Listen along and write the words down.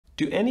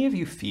Do any of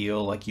you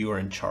feel like you are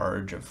in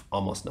charge of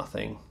almost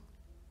nothing?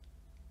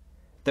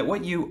 That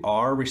what you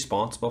are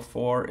responsible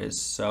for is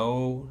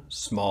so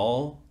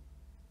small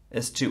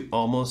as to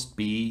almost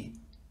be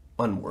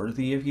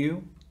unworthy of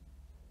you?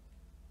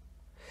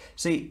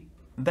 See,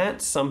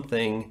 that's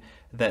something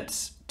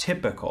that's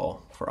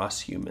typical for us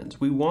humans.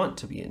 We want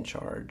to be in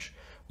charge.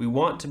 We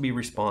want to be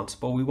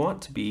responsible. We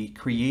want to be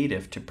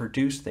creative to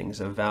produce things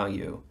of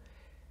value.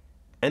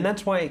 And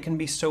that's why it can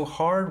be so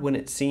hard when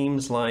it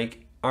seems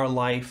like our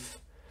life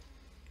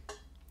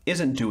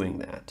isn't doing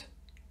that.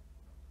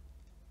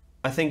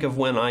 I think of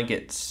when I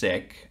get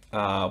sick,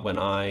 when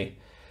I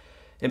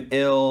am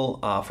ill.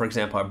 For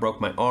example, I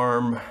broke my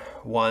arm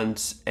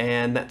once,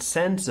 and that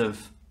sense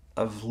of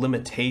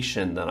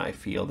limitation that I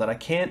feel, that I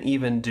can't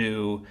even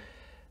do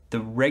the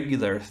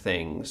regular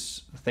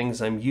things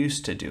I'm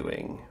used to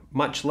doing,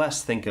 much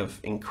less think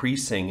of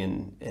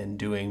increasing and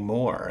doing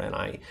more. And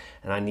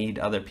I need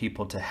other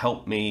people to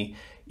help me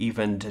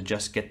even to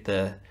just get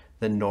the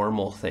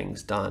normal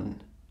things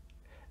done.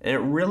 And it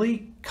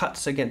really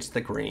cuts against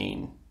the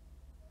grain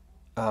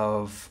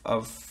of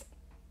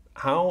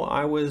how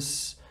I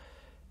was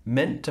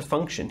meant to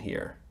function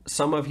here.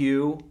 Some of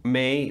you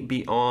may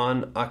be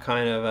on a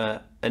kind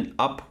of an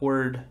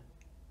upward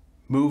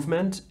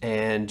movement,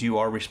 and you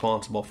are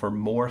responsible for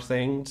more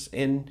things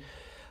in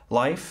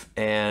life,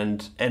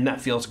 and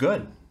that feels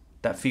good.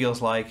 That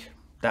feels like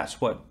that's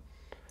what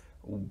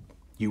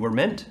you were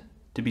meant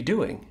to be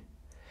doing.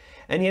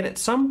 And yet at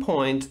some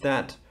point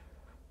that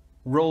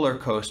roller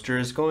coaster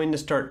is going to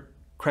start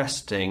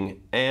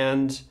cresting,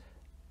 and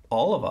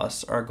all of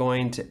us are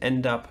going to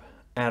end up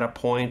at a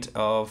point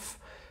of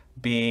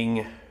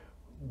being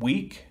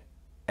weak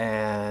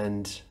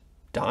and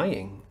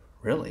dying,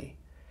 really.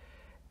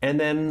 And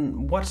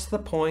then what's the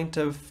point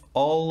of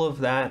all of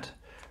that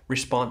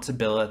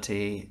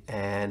responsibility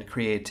and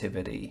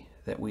creativity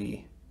that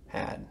we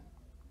had?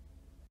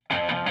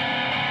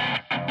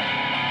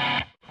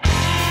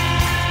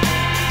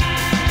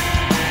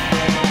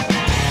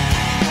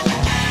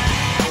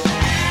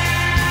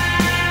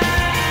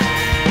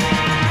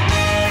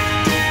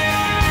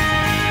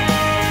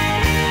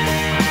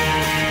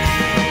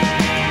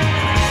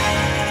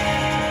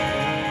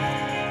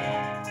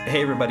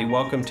 Hey everybody,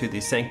 welcome to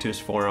the Sanctus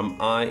Forum.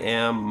 I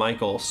am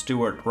Michael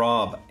Stewart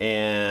Robb,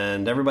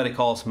 and everybody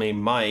calls me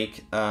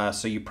Mike,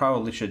 so you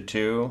probably should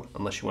too,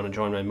 unless you want to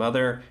join my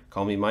mother.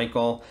 Call me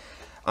Michael.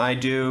 We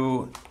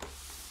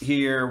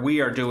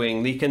are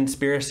doing the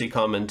conspiracy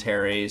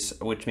commentaries,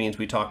 which means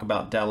we talk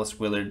about Dallas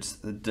Willard's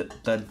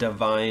The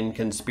Divine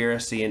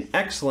Conspiracy, an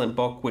excellent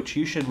book which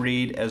you should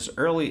read as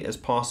early as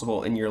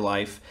possible in your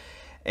life.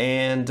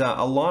 And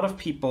a lot of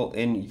people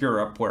in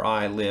Europe, where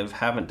I live,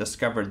 haven't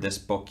discovered this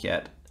book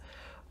yet.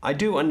 I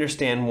do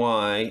understand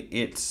why.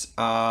 It's,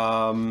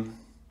 at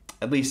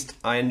least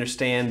I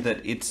understand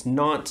that it's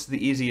not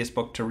the easiest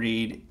book to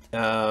read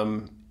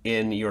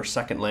in your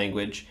second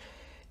language,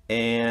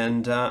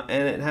 and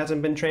it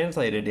hasn't been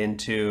translated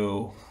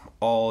into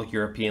all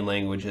European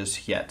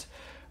languages yet.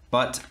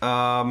 But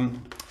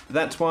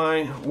that's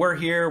why we're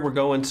here. We're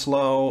going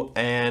slow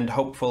and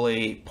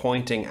hopefully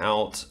pointing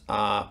out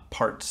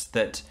parts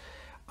that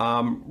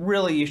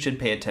really you should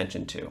pay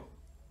attention to.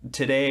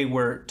 Today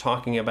we're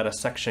talking about a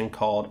section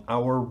called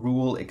Our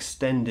Rule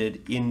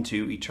Extended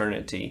into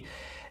Eternity.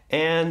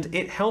 And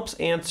it helps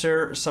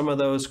answer some of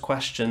those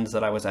questions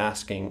that I was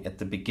asking at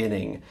the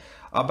beginning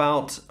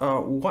about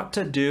what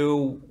to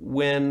do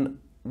when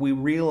we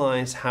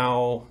realize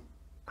how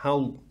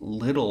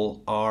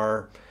little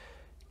our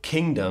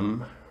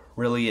kingdom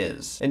really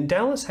is. And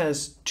Dallas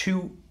has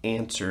two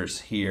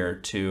answers here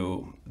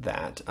to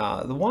that.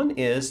 The one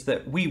is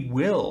that we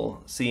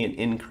will see an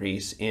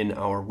increase in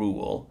our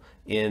rule,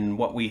 in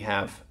what we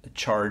have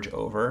charge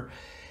over,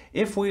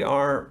 if we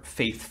are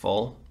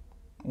faithful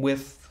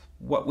with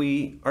what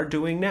we are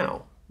doing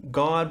now.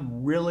 God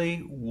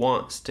really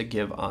wants to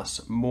give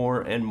us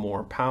more and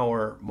more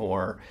power,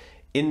 more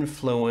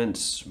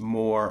influence,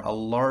 a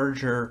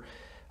larger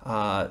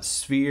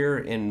sphere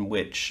in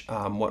which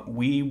what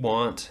we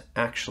want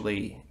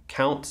actually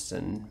counts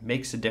and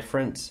makes a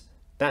difference.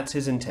 That's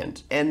his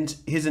intent. And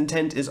his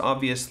intent is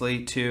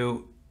obviously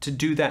to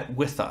do that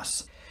with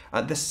us.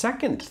 The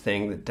second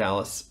thing that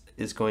Dallas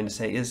is going to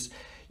say is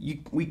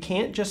we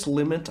can't just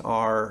limit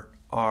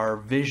our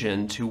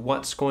vision to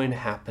what's going to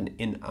happen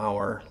in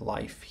our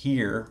life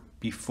here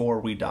before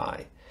we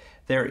die.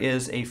 There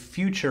is a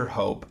future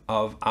hope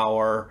of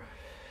our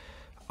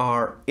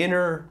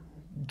inner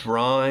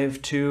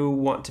drive to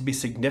want to be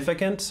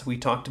significant. We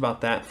talked about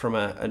that from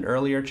an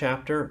earlier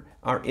chapter.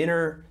 Our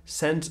inner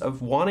sense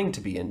of wanting to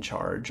be in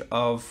charge,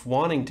 of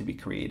wanting to be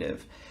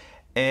creative.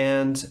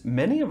 And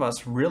many of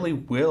us really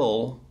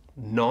will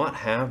not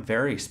have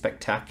very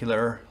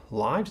spectacular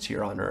lives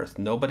here on earth.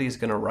 Nobody's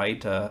going to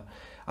write a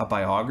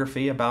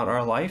biography about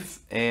our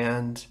life,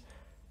 and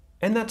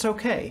that's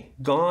okay.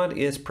 God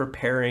is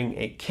preparing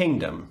a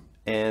kingdom,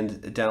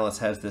 and Dallas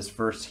has this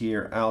verse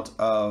here out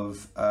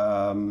of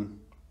let's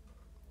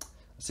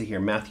see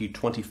here, Matthew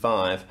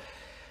 25,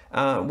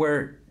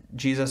 where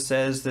Jesus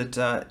says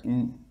that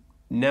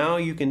now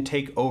you can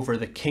take over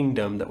the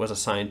kingdom that was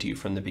assigned to you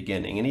from the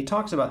beginning. And he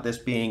talks about this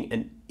being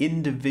an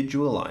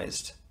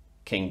individualized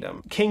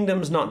kingdom.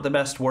 Kingdom's not the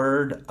best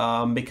word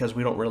because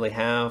we don't really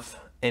have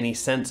any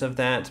sense of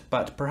that,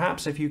 but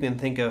perhaps if you can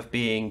think of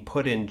being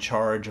put in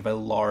charge of a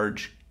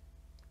large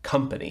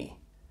company,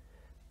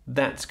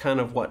 that's kind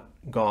of what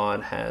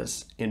God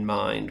has in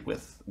mind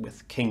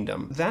with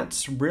kingdom.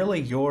 That's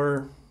really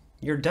your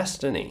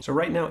destiny. So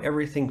right now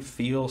everything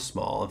feels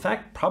small. In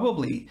fact,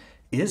 probably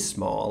is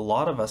small. A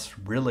lot of us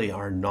really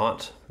are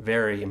not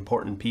very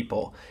important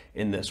people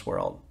in this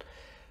world.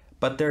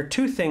 But there are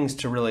two things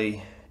to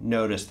really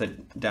notice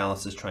that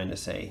Dallas is trying to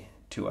say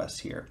to us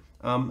here.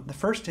 The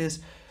first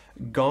is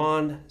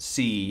God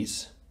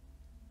sees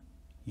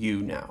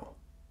you now.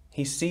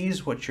 He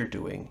sees what you're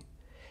doing,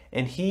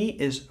 and he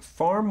is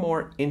far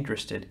more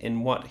interested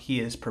in what he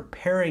is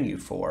preparing you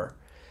for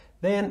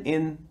than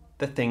in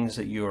the things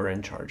that you are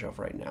in charge of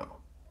right now.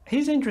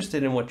 He's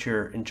interested in what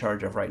you're in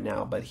charge of right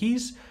now, but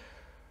he's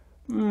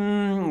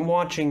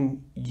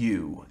watching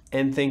you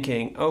and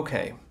thinking,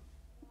 okay,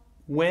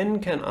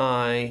 what can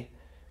I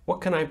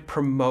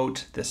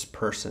promote this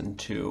person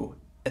to,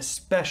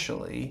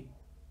 especially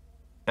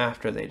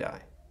after they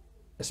die,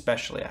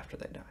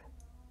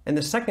 And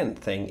the second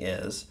thing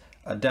is,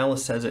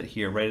 Dallas says it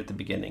here right at the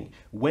beginning,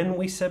 when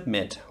we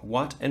submit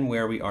what and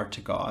where we are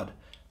to God,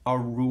 our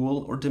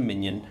rule or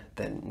dominion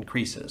then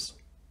increases.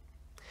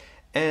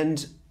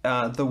 And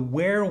the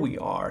where we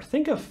are,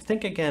 think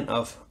again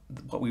of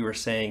what we were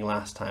saying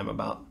last time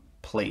about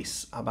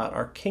place, about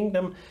our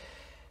kingdom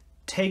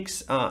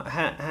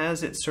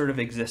has its sort of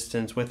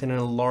existence within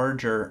a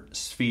larger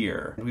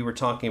sphere. We were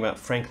talking about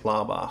Frank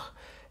Laubach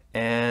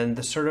and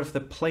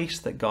the place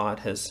that God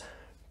has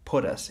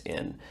put us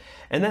in.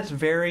 And that's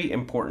very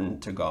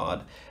important to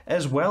God,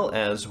 as well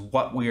as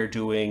what we are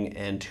doing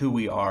and who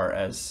we are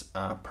as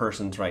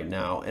persons right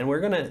now. And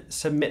we're going to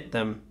submit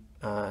them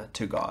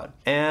to God.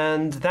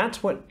 And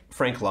that's what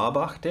Frank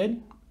Laubach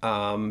did,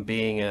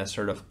 being a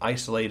sort of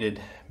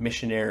isolated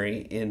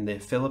missionary in the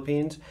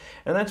Philippines.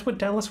 And that's what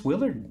Dallas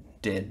Willard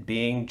did,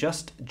 being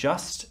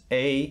just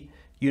a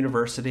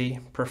university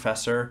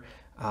professor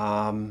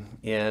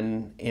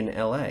in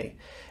LA.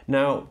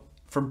 Now,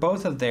 for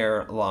both of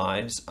their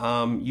lives,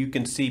 you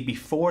can see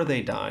before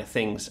they die,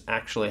 things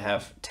actually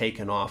have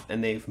taken off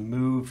and they've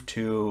moved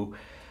to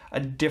a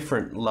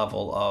different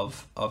level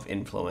of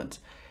influence.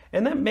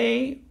 And that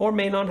may or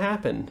may not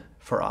happen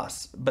for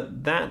us,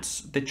 but that's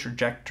the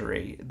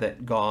trajectory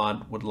that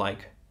God would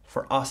like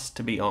for us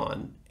to be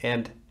on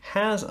and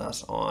has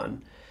us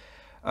on.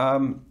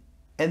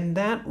 And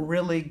that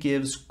really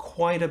gives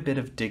quite a bit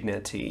of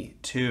dignity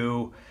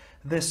to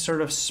this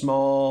sort of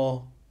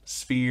small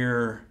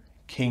sphere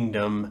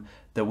kingdom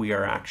that we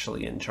are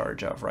actually in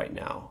charge of right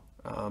now.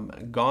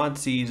 God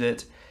sees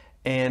it,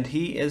 and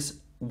he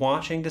is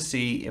watching to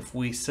see if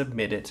we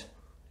submit it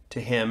to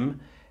him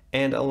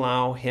and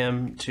allow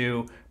him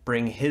to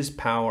bring his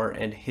power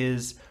and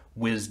his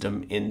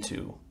wisdom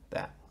into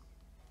that.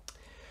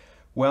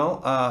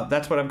 Well,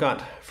 that's what I've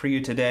got for you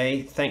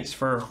today. Thanks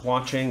for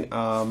watching.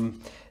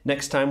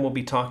 Next time we'll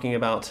be talking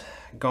about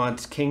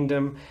God's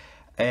kingdom.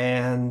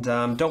 And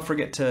don't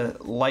forget to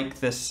like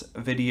this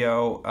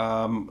video,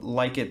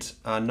 like it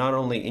not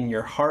only in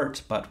your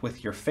heart, but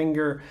with your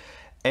finger,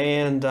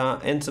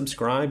 and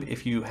subscribe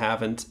if you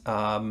haven't.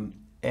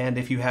 And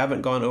if you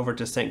haven't gone over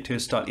to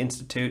Sanctus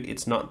Institute,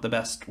 it's not the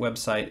best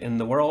website in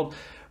the world,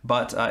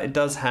 but it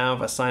does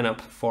have a sign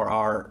up for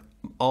our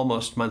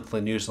almost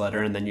monthly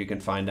newsletter, and then you can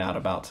find out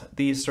about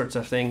these sorts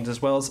of things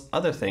as well as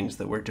other things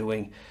that we're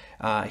doing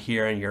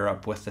here in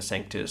Europe with the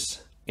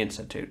Sanctus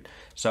Institute.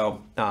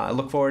 So I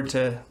look forward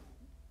to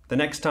the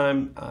next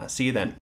time. See you then.